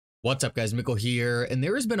What's up guys, Mickle here, and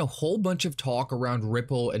there has been a whole bunch of talk around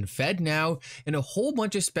Ripple and FedNow, and a whole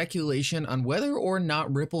bunch of speculation on whether or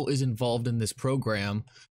not Ripple is involved in this program.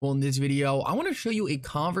 Well, in this video, I want to show you a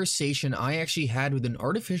conversation I actually had with an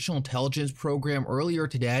artificial intelligence program earlier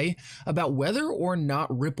today about whether or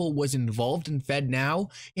not Ripple was involved in FedNow,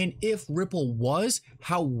 and if Ripple was,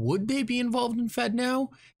 how would they be involved in FedNow?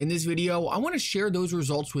 In this video, I want to share those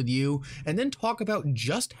results with you and then talk about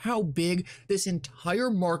just how big this entire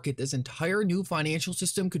market, this entire new financial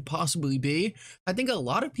system could possibly be. I think a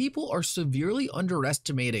lot of people are severely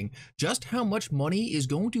underestimating just how much money is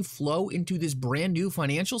going to flow into this brand new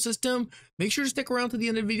financial system. Make sure to stick around to the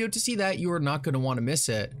end of the video to see that. You are not going to want to miss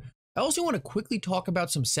it. I also want to quickly talk about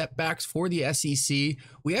some setbacks for the SEC.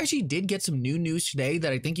 We actually did get some new news today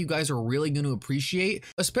that I think you guys are really going to appreciate,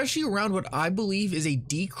 especially around what I believe is a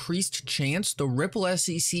decreased chance the Ripple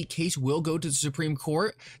SEC case will go to the Supreme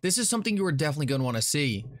Court. This is something you are definitely going to want to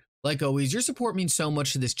see. Like always, your support means so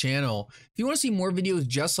much to this channel. If you want to see more videos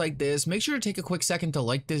just like this, make sure to take a quick second to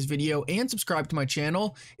like this video and subscribe to my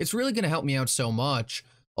channel. It's really going to help me out so much.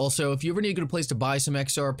 Also, if you ever need a good place to buy some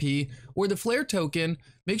XRP or the Flare token,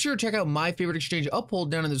 make sure to check out my favorite exchange Uphold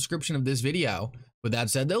down in the description of this video. With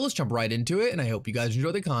that said though, let's jump right into it, and I hope you guys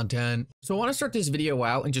enjoy the content. So I want to start this video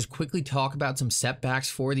out and just quickly talk about some setbacks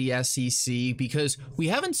for the SEC, because we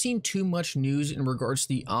haven't seen too much news in regards to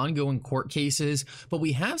the ongoing court cases, but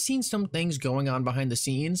we have seen some things going on behind the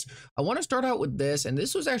scenes. I want to start out with this, and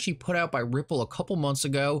this was actually put out by Ripple a couple months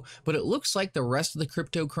ago, but it looks like the rest of the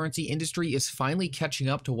cryptocurrency industry is finally catching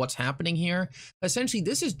up to what's happening here. Essentially,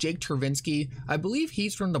 this is Jake Chervinsky. I believe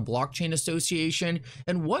he's from the Blockchain Association,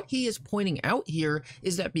 and what he is pointing out here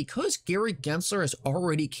is that because Gary Gensler has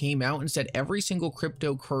already came out and said every single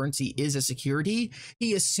cryptocurrency is a security,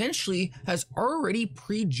 he essentially has already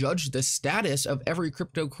prejudged the status of every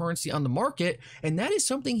cryptocurrency on the market, and that is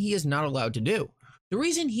something he is not allowed to do. The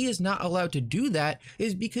reason he is not allowed to do that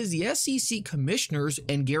is because the SEC commissioners,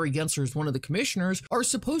 and Gary Gensler is one of the commissioners, are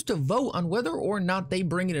supposed to vote on whether or not they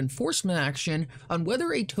bring an enforcement action on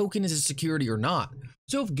whether a token is a security or not.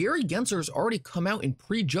 So if Gary Gensler's already come out and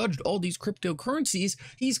prejudged all these cryptocurrencies,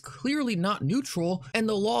 he's clearly not neutral, and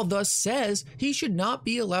the law thus says he should not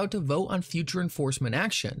be allowed to vote on future enforcement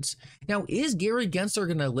actions. Now, is Gary Gensler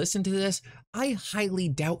going to listen to this? I highly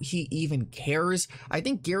doubt he even cares. I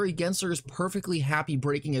think Gary Gensler is perfectly happy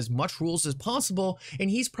breaking as much rules as possible, and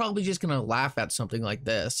he's probably just going to laugh at something like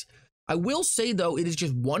this. I will say though, it is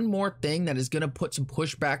just one more thing that is going to put some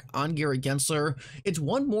pushback on Gary Gensler. It's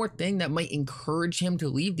one more thing that might encourage him to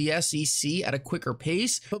leave the SEC at a quicker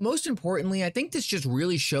pace. But most importantly, I think this just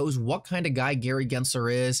really shows what kind of guy Gary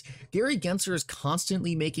Gensler is. Gary Gensler is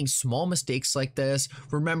constantly making small mistakes like this.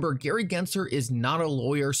 Remember, Gary Gensler is not a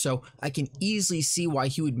lawyer, so I can easily see why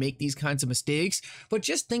he would make these kinds of mistakes. But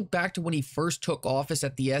just think back to when he first took office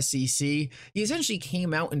at the SEC. He essentially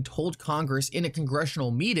came out and told Congress in a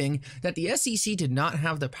congressional meeting that the SEC did not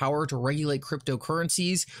have the power to regulate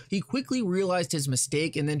cryptocurrencies. He quickly realized his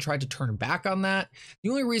mistake and then tried to turn back on that. The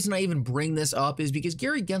only reason I even bring this up is because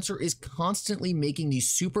Gary Gensler is constantly making these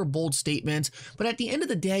super bold statements, but at the end of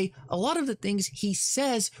the day, a lot of the things he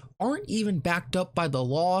says aren't even backed up by the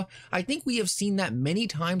law. I think we have seen that many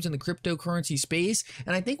times in the cryptocurrency space,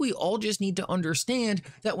 and I think we all just need to understand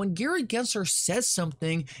that when Gary Gensler says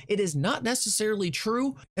something, it is not necessarily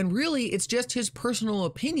true, and really it's just his personal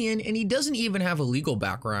opinion, and he doesn't even have a legal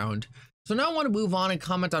background. So now I want to move on and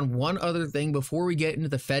comment on one other thing before we get into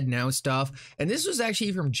the FedNow stuff, and this was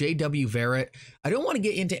actually from JW Verrett. I don't want to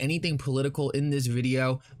get into anything political in this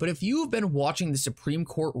video, but if you have been watching the Supreme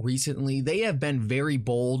Court recently, they have been very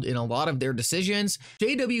bold in a lot of their decisions.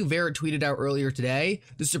 JW Verrett tweeted out earlier today,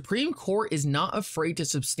 "The Supreme Court is not afraid to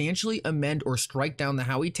substantially amend or strike down the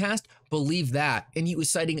Howey test. Believe that." And he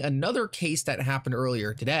was citing another case that happened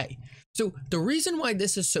earlier today. So the reason why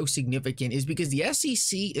this is so significant is because the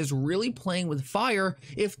SEC is really playing with fire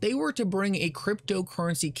if they were to bring a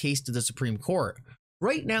cryptocurrency case to the Supreme Court.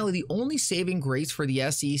 Right now, the only saving grace for the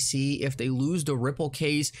SEC if they lose the Ripple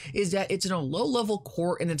case is that it's in a low-level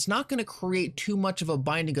court and it's not going to create too much of a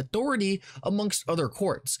binding authority amongst other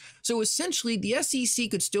courts. So essentially, the SEC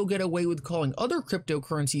could still get away with calling other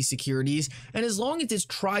cryptocurrency securities, and as long as it's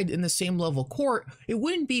tried in the same level court, it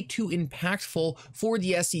wouldn't be too impactful for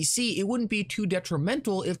the SEC. It wouldn't be too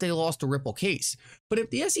detrimental if they lost the Ripple case. But if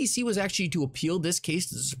the SEC was actually to appeal this case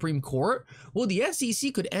to the Supreme Court, well, the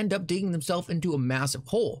SEC could end up digging themselves into a massive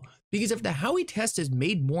hole. Because if the Howey test is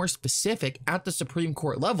made more specific at the Supreme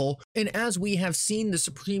Court level, and as we have seen, the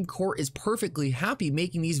Supreme Court is perfectly happy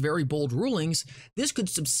making these very bold rulings, this could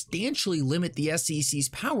substantially limit the SEC's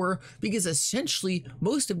power, because essentially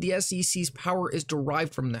most of the SEC's power is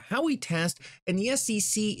derived from the Howey test, and the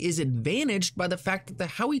SEC is advantaged by the fact that the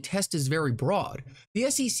Howey test is very broad. The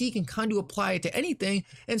SEC can kind of apply it to anything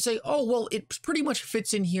and say, oh, well, it pretty much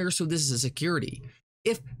fits in here, so this is a security.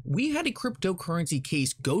 If we had a cryptocurrency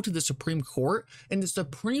case go to the Supreme Court and the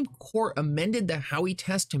Supreme Court amended the Howey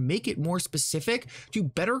test to make it more specific to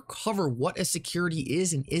better cover what a security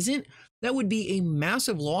is and isn't, that would be a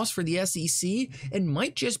massive loss for the SEC and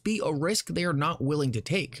might just be a risk they are not willing to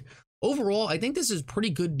take. Overall, I think this is pretty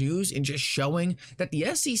good news in just showing that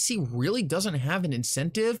the SEC really doesn't have an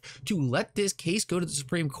incentive to let this case go to the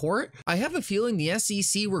Supreme Court. I have a feeling the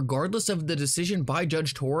SEC, regardless of the decision by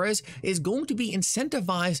Judge Torres, is going to be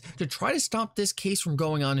incentivized to try to stop this case from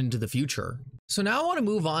going on into the future. So now I want to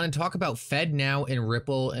move on and talk about FedNow and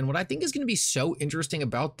Ripple, and what I think is going to be so interesting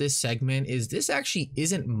about this segment is this actually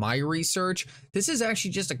isn't my research. This is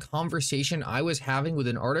actually just a conversation I was having with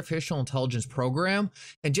an artificial intelligence program,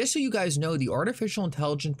 and just so you guys know, the artificial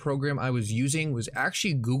intelligence program I was using was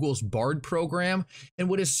actually Google's Bard program, and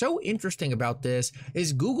what is so interesting about this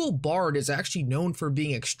is Google Bard is actually known for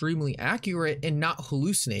being extremely accurate and not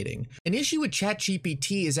hallucinating. An issue with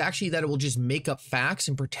ChatGPT is actually that it will just make up facts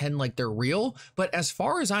and pretend like they're real. But as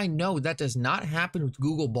far as I know, that does not happen with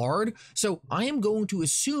Google Bard, so I am going to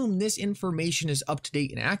assume this information is up to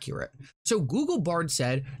date and accurate. So Google Bard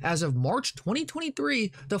said, as of March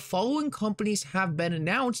 2023, the following companies have been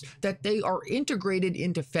announced that they are integrated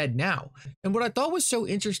into FedNow. And what I thought was so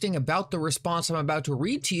interesting about the response I'm about to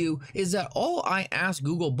read to you is that all I asked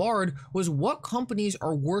Google Bard was what companies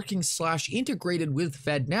are working/integrated with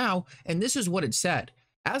FedNow, and this is what it said.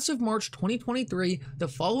 As of March 2023, the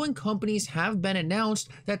following companies have been announced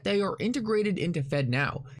that they are integrated into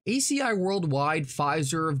FedNow: ACI Worldwide,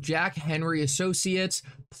 Pfizer, Jack Henry Associates,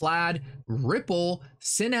 Plaid, Ripple,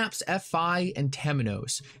 Synapse FI, and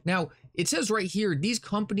Temenos. Now, it says right here, these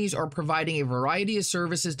companies are providing a variety of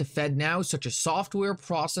services to FedNow, such as software,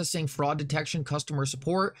 processing, fraud detection, customer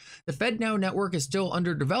support. The FedNow network is still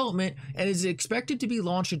under development and is expected to be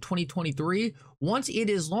launched in 2023. Once it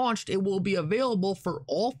is launched, it will be available for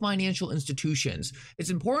all financial institutions. It's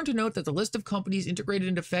important to note that the list of companies integrated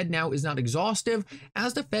into FedNow is not exhaustive.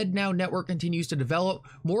 As the FedNow network continues to develop,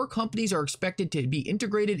 more companies are expected to be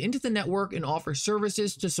integrated into the network and offer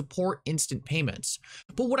services to support instant payments.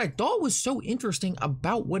 But what I thought was so interesting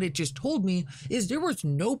about what it just told me is there was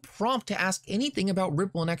no prompt to ask anything about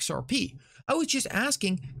Ripple and XRP. I was just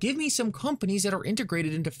asking, give me some companies that are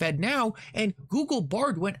integrated into FedNow, and Google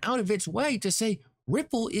Bard went out of its way to say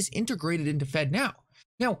Ripple is integrated into FedNow.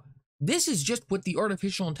 Now, this is just what the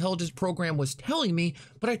artificial intelligence program was telling me,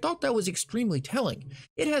 but I thought that was extremely telling.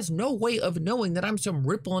 It has no way of knowing that I'm some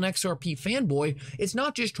Ripple and XRP fanboy. It's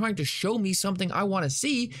not just trying to show me something I want to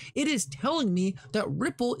see. It is telling me that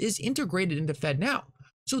Ripple is integrated into FedNow.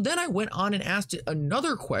 So then I went on and asked it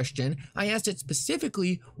another question. I asked it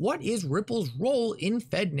specifically, what is Ripple's role in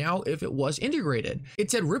FedNow if it was integrated?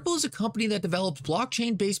 It said Ripple is a company that develops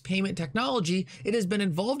blockchain-based payment technology. It has been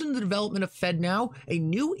involved in the development of FedNow, a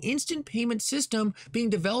new instant payment system being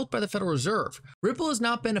developed by the Federal Reserve. Ripple has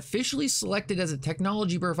not been officially selected as a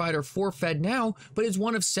technology provider for FedNow, but is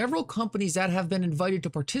one of several companies that have been invited to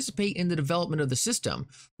participate in the development of the system.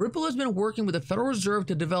 Ripple has been working with the Federal Reserve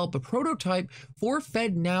to develop a prototype for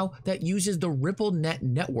FedNow that uses the RippleNet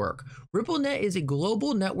network. RippleNet is a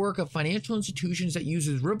global network of financial institutions that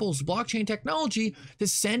uses Ripple's blockchain technology to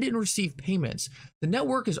send and receive payments. The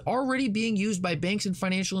network is already being used by banks and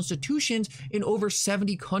financial institutions in over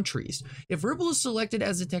 70 countries. If Ripple is selected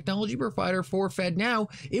as a technology provider for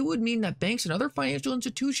FedNow, it would mean that banks and other financial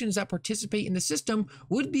institutions that participate in the system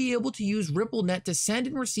would be able to use RippleNet to send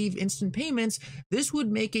and receive instant payments. This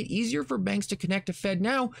would make it easier for banks to connect to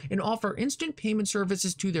FedNow and offer instant payment services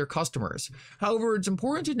to their customers. However, it's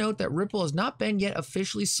important to note that Ripple has not been yet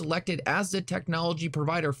officially selected as the technology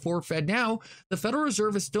provider for FedNow. The Federal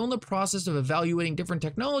Reserve is still in the process of evaluating different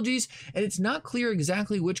technologies, and it's not clear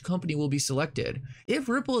exactly which company will be selected. If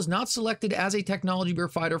Ripple is not selected as a technology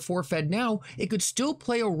provider for FedNow, it could still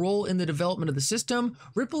play a role in the development of the system.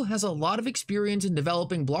 Ripple has a lot of experience in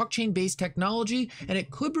developing blockchain-based technology, and it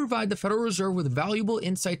could provide the Federal Reserve with valuable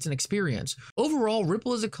insights and experience. Overall,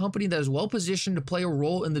 Ripple is a company that is well positioned to play a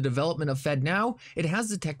role in the development of FedNow. It has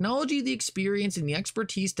the technology, the experience, and the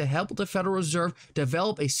expertise to help the Federal Reserve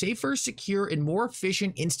develop a safer, secure, and more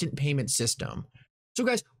efficient instant payment system. So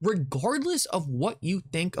guys, regardless of what you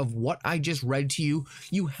think of what I just read to you,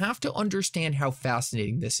 you have to understand how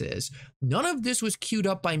fascinating this is. None of this was queued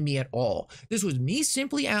up by me at all. This was me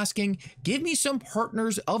simply asking, give me some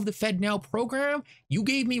partners of the FedNow program. You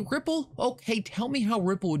gave me Ripple. Okay, tell me how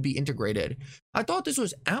Ripple would be integrated. I thought this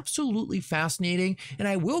was absolutely fascinating, and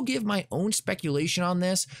I will give my own speculation on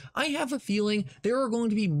this. I have a feeling there are going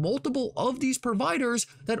to be multiple of these providers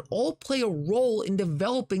that all play a role in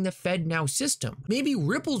developing the FedNow system. Maybe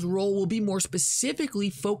Ripple's role will be more specifically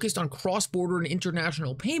focused on cross-border and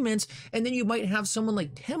international payments, and then you might have someone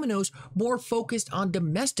like Temenos more focused on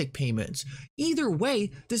domestic payments. Either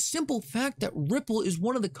way, the simple fact that Ripple is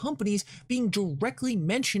one of the companies being directly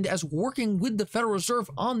mentioned as working with the Federal Reserve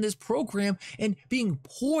on this program and being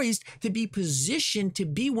poised to be positioned to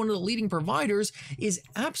be one of the leading providers is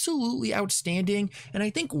absolutely outstanding, and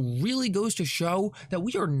I think really goes to show that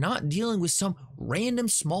we are not dealing with some random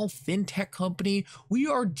small fintech company. We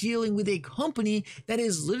are dealing with a company that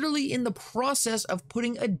is literally in the process of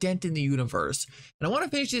putting a dent in the universe. And I want to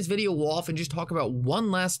finish this video off and just talk about one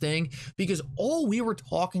last thing, because all we were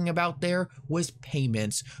talking about there was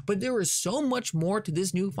payments, but there is so much more to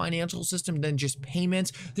this new financial system than just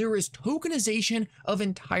payments. There is tokenization of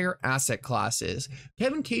entire asset classes.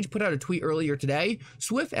 Kevin Cage put out a tweet earlier today.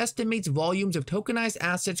 Swift estimates volumes of tokenized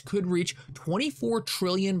assets could reach 24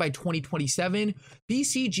 trillion by 2027.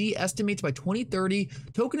 BCG estimates by 2030,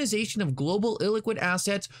 tokenization of global illiquid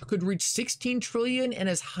assets could reach 16 trillion and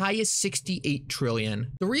as high as 68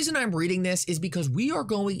 trillion. The reason I'm reading this is because we are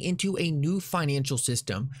going into a new financial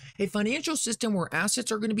system, a financial system where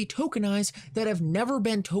assets are going to be tokenized that have never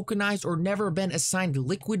been tokenized or never been assigned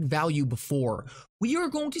liquid value before. We are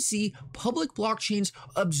going to see public blockchains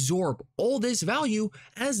absorb all this value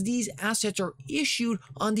as these assets are issued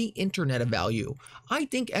on the internet of value. I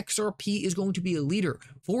think XRP is going to be a leader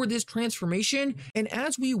for this transformation, and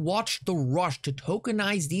as we watch the rush to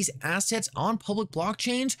tokenize these assets on public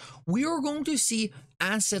blockchains, we are going to see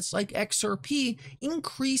assets like XRP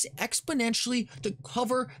increase exponentially to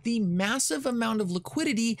cover the massive amount of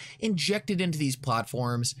liquidity injected into these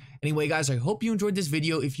platforms. Anyway, guys, I hope you enjoyed this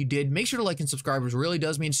video. If you did, make sure to like and subscribe. It really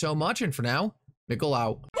does mean so much. And for now, Mickle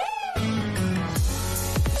out.